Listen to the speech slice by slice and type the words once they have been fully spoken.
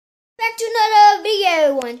Back to another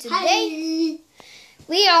video one today. Hi.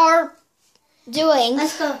 We are doing.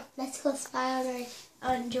 Let's go spy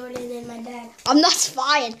on Jordan and my dad. I'm not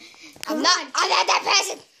spying. I'm not that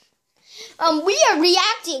person. We are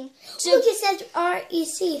reacting to. Look, it says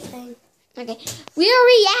REC thing. Okay, we are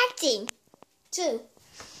reacting to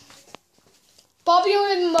Bobby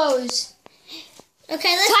and Moe's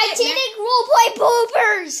Okay, let's Titanic roleplay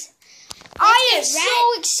bloopers. I am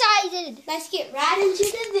so excited. Let's get right into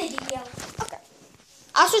the video. Okay,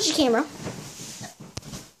 I'll switch the camera.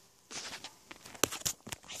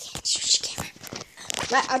 I can't switch the camera.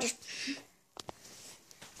 Right, I'll just.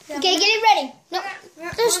 Okay, get it ready. No,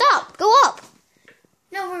 stop. Go up.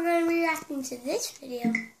 No, we're going to be reacting to this video.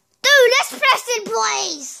 Dude, that's Preston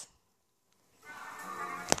Plays.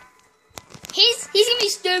 He's gonna be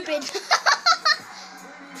stupid.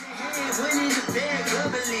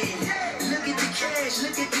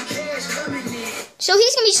 So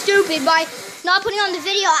he's gonna be stupid by not putting on the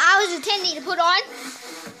video I was intending to put on.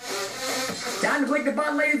 Time to click the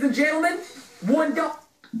button, ladies and gentlemen. One dog.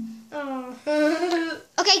 Oh. Okay,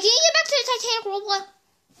 can you get back to the Titanic roleplay?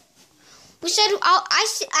 We said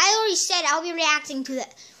I already said I'll be reacting to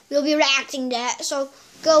that. We'll be reacting to that. So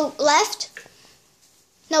go left.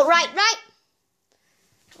 No, right.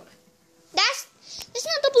 That's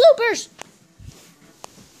not the bloopers.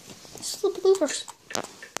 It's the bloopers.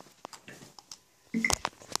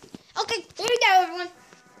 Okay, here we go, everyone.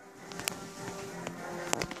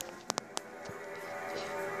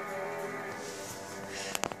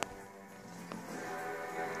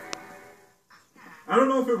 I don't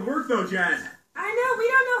know if it worked though, Jen. I know, we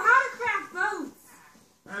don't know how to craft boats.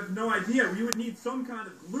 I have no idea. We would need some kind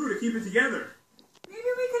of glue to keep it together. Maybe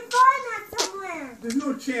we can find that somewhere. There's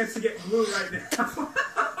no chance to get glue right now.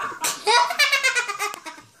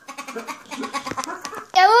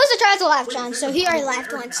 It was a try to laugh, John, so he already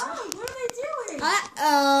laughed once. Oh, what are they doing? We hit an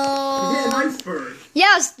Uh-oh. iceberg.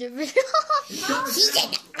 Yeah, stupid. He's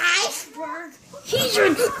an iceberg. He's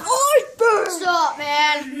an iceberg. Stop,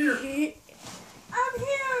 man. Here. I'm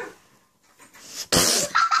here. Did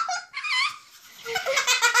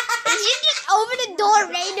you just open the door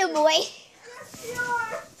randomly? Yes, you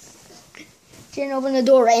are. Didn't open the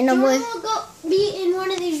door randomly. Jordan will go be in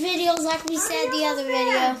one of these videos like we said the other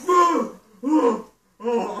video.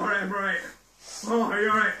 Alright, I'm right. Oh, are you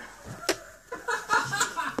alright?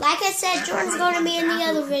 Like I said, Jordan's going to be in the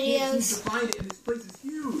other I can't videos. seem to find it, and this place is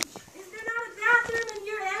huge. Is there not a bathroom in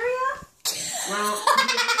your area? Well,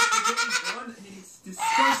 it's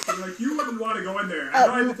disgusting. Like, you wouldn't want to go in there. I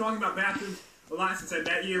know I've been talking about bathrooms a lot since I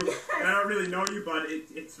met you, and I don't really know you, but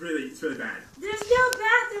it's really bad. There's no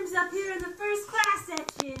bathrooms up here in the first class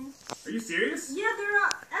section. Are you serious? Yeah,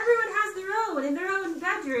 everyone has their own in their own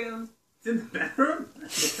bedroom. It's in the bedroom?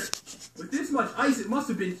 With this much ice, it must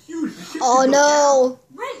have been huge. The ship Oh should go no.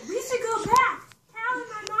 Wait, we should go back. Cal and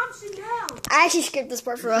my mom should know. I actually skipped this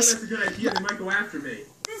part for down. us. That's a good idea. They might go after me.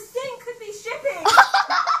 This thing could be shipping.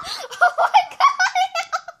 Oh my god.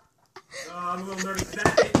 I'm a little nervous. Is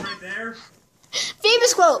that it right there?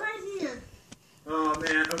 Famous quote. Right here. Oh,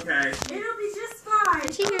 man. Okay. It'll be just fine.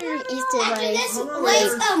 Easter After bunny. this, Hello,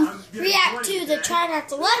 let's I'm react to the today. Try Not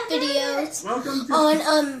to Laugh videos Welcome to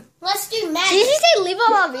on let's do Did he magic. say Viva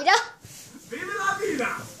la vida? Viva la vida.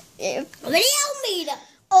 Yeah. Video meetup.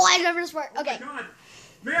 Oh, I remember this part. Okay. Oh, my God.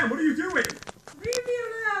 Ma'am, what are you doing? Leave me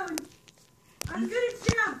alone. I'm gonna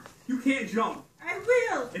jump. You can't jump. I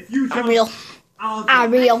will. If you jump, I'm real. I'll jump.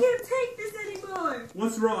 I'm I real. can't take this anymore.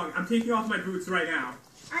 What's wrong? I'm taking off my boots right now.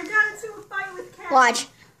 I got into a fight with Cal. Watch.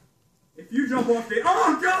 If you jump off the...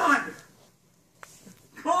 Oh, God!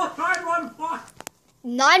 Call 911.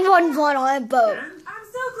 911 on a boat. Jen? I'm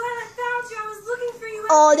so glad I found you. I was looking for you.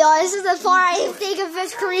 Oh no, this is the part I think of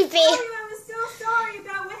as creepy. I was so sorry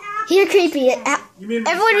about what happened. You're creepy. You mean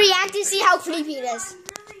Everyone react and see how creepy it is.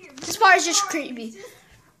 This part is just creepy.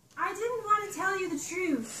 I didn't want to tell you the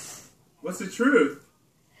truth. What's the truth?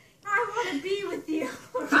 I want to be with you.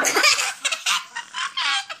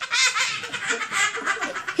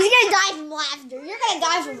 He's gonna die from laughter. You're gonna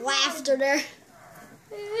die from laughter there.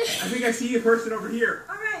 I think I see a person over here.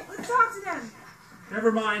 All right, let's talk to them.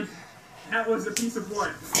 Never mind. That was a piece of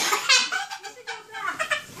wood. We should go back.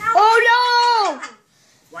 Cal, Oh no!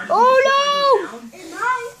 Why did Oh, you just sit it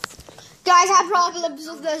might. Guys, I have problems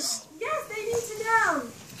with this. Yes, they need to know.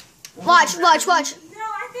 Watch. No, I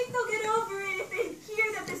think they'll get over it if they hear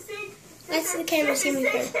that the sink. Let's the camera see me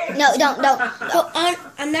first. No, don't. Oh,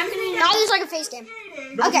 I'm not gonna. Not just like a face cam.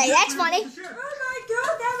 No, Okay, you that's just- funny. Oh my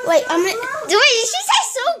god, that was Wait, so I'm gonna- close. Wait, did she say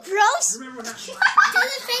so gross? Remember what happened Do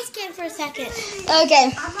the face cam for a second.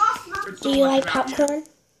 Okay. I lost my last Do you like popcorn?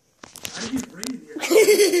 How did you bring it here?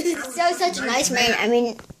 So such a nice man. I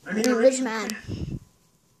mean, a rich man.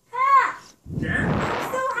 Pat, Jen?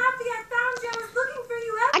 I'm so happy I found you. I was looking for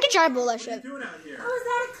you I could try to blow that What are you shit. doing out here? I was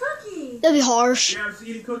at a cookie. That'd be harsh. Yeah, I was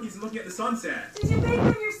eating cookies and looking at the sunset. Did you bake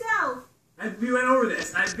them yourself? We went over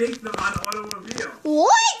this. I baked them on automobile.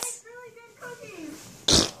 What? It's really good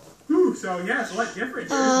cookies. Ooh, so yeah, it's a lot different. Is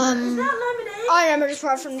that lemonade? I remember this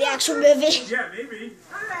part from the actual movie. Yeah, maybe.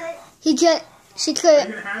 All right. She Are you could,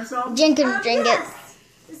 gonna have some? Jen could drink it. Yes.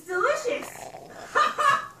 It's delicious.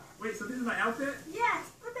 Wait, so this is my outfit? Yes,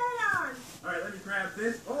 put that on. Alright, let me grab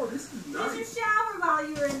this. Oh, this is Did you nice. shower while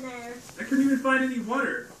you were in there? I couldn't even find any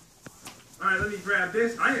water. Alright, let me grab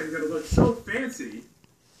this. I am gonna look so fancy.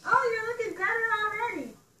 Oh, you're looking better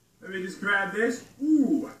already. Let me just grab this.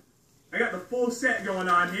 Ooh, I got the full set going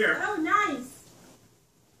on here. Oh, nice.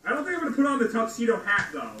 I don't think I'm gonna put on the tuxedo hat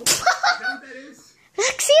though. Is that what that is?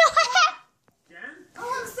 Jen?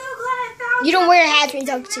 Oh, I'm so glad I found You don't wear hats when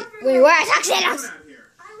you wear tuxedos. What's going on here?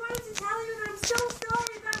 I wanted to tell you that I'm so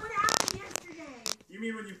sorry about what happened yesterday. You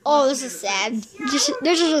mean when you Oh, punched this me in is the sad.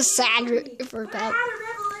 This is a sad for But I Pat. had a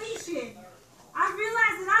revelation. I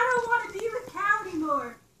realized that I don't want to be with Cal anymore.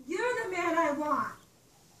 You're the man I want.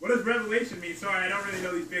 What does revelation mean? Sorry, I don't really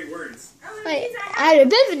know these big words. Oh, it Wait, means I had an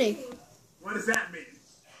epiphany. What does that mean?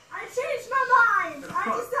 I changed my mind. I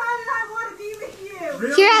decided I want to be with you.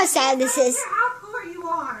 Really? Hear how sad this I don't is. care how poor you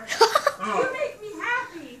are. Oh, You make me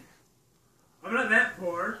happy. I'm not that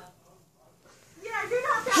poor. Yeah, you're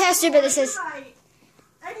not that Hear how stupid poor, this is. you're right.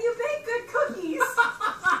 And you bake good cookies.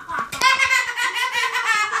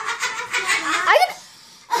 I could,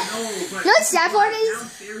 No, but You know what the sad part is?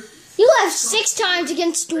 downstairs- you laughed 6 times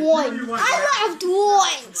against one. I laughed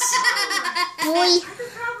once. Boy. I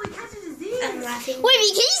could probably catch a disease. I'm laughing. Wait a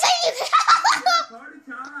minute, can you say it? Party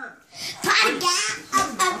time.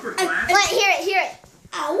 Podcast. Wait, hear it.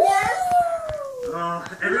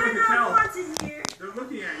 Everyone You're can not tell. wanted here. They're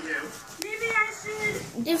looking at you. Maybe I should.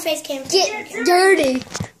 Do face cam. Get dirty.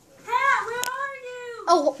 Pat, where are you?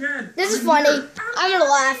 Oh, Jen, this is I'm funny. here. I'm gonna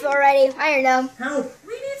laugh already. I don't know. Help!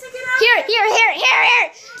 We need to get out. Here.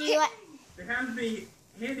 Do you like They have to be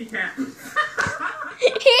handicapped.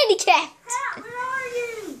 handicap? Pat, where are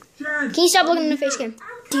you? Jen! Can you stop looking in the face I'm cam?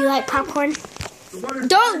 Do you like popcorn? The water's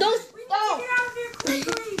Don't. We need to get out of here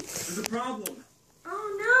quickly. There's a problem. Oh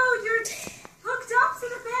no, you're hooked up to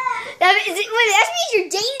the bed. That means you're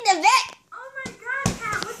dating the vet. Oh my god,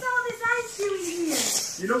 Pat, what's all this ice doing here?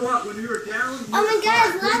 You know what? When we were down, Oh my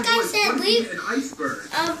God, like I said, leave- an iceberg.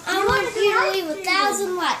 I want you to leave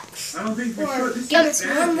 1,000 likes. I don't think we should. This Give is us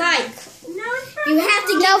bad. one like. No, it's You have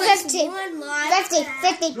to No, give us 50. one like.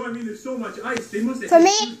 50. No, I mean there's so much ice. They must have For hit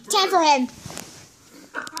me, these 10 for birds. him.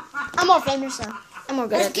 I'm more famous though. I'm more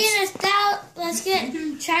good Let's at this. get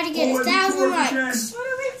try to get Oh, 1,000 I'm likes. What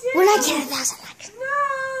are we doing? We're not getting 1,000 likes. No.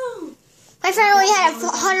 My friend only had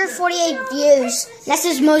 148 views. That's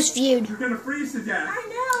his most viewed. You're gonna freeze to death. I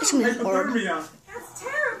know. It's gonna be horrible. Hypothermia. That's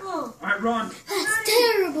terrible. Alright, run. That's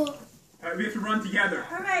terrible. Alright, we have to run together.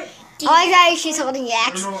 All right. I like that she's holding the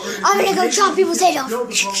axe. I'm gonna go chop people's head off. Build a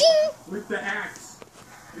boat Ching. with the axe.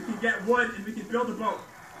 We can get wood and we can build a boat.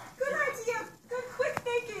 Good idea. Good quick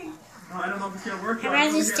thinking. I don't know if it's gonna work. I'd though. I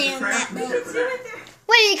don't rather think we have stay the on that craftsmanship boat. for Do that. it there.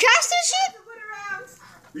 Wait, did you crash this shit? The wood around.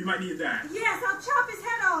 We might need that. Yes, I'll chop his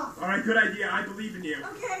head off. Alright, good idea. I believe in you.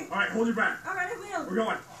 Okay. Alright, hold your breath. All right, I will. We're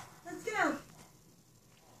going. Let's go.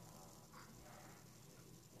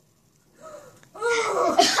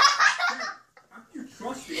 Oh, How can you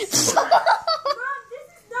trust this? Mom, this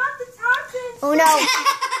is not the toxins. Oh no.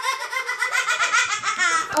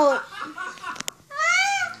 Oh.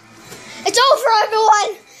 It's over,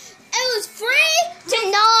 everyone. It was 3 to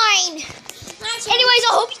 9. Anyways, I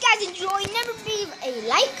hope you guys enjoyed. Never leave a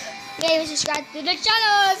like. Maybe subscribe to the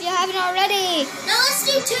channel if you haven't already. Now let's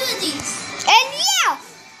do 2 of these.